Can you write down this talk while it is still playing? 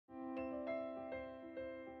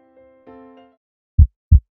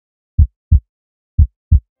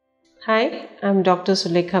Hi, I'm Dr.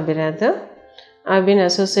 Sulekha Biradar. I've been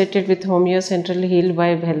associated with Homeo Central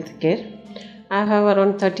HealVibe Healthcare. I have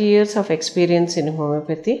around 30 years of experience in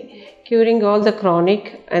homeopathy, curing all the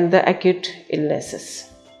chronic and the acute illnesses.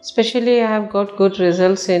 Especially, I have got good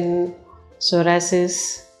results in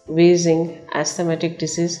psoriasis, wheezing, asthmatic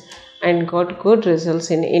disease, and got good results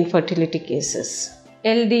in infertility cases.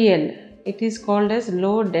 LDL, it is called as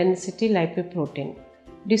low density lipoprotein,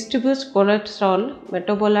 distributes cholesterol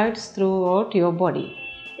metabolites throughout your body.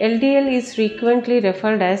 LDL is frequently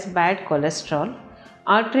referred as bad cholesterol.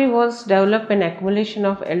 Artery walls develop an accumulation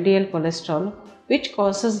of LDL cholesterol which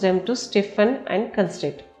causes them to stiffen and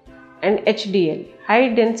constrict. And HDL, high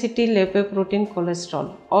density lipoprotein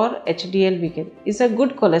cholesterol or HDL weakened, is a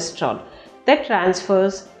good cholesterol that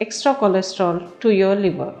transfers extra cholesterol to your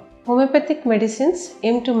liver. Homeopathic medicines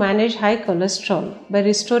aim to manage high cholesterol by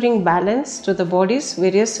restoring balance to the body's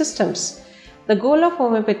various systems. The goal of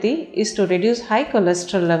homeopathy is to reduce high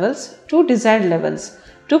cholesterol levels to desired levels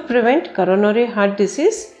to prevent coronary heart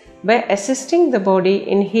disease by assisting the body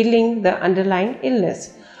in healing the underlying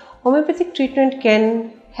illness. Homeopathic treatment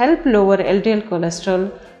can help lower LDL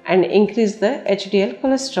cholesterol and increase the HDL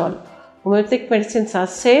cholesterol. Homeopathic medicines are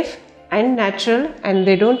safe and natural and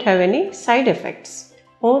they don't have any side effects.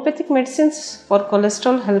 Homeopathic medicines for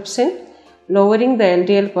cholesterol helps in lowering the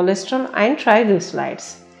LDL cholesterol and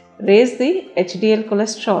triglycerides, raise the HDL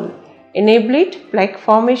cholesterol, inhibit plaque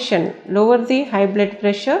formation, lower the high blood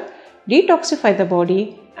pressure, detoxify the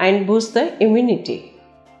body and boost the immunity.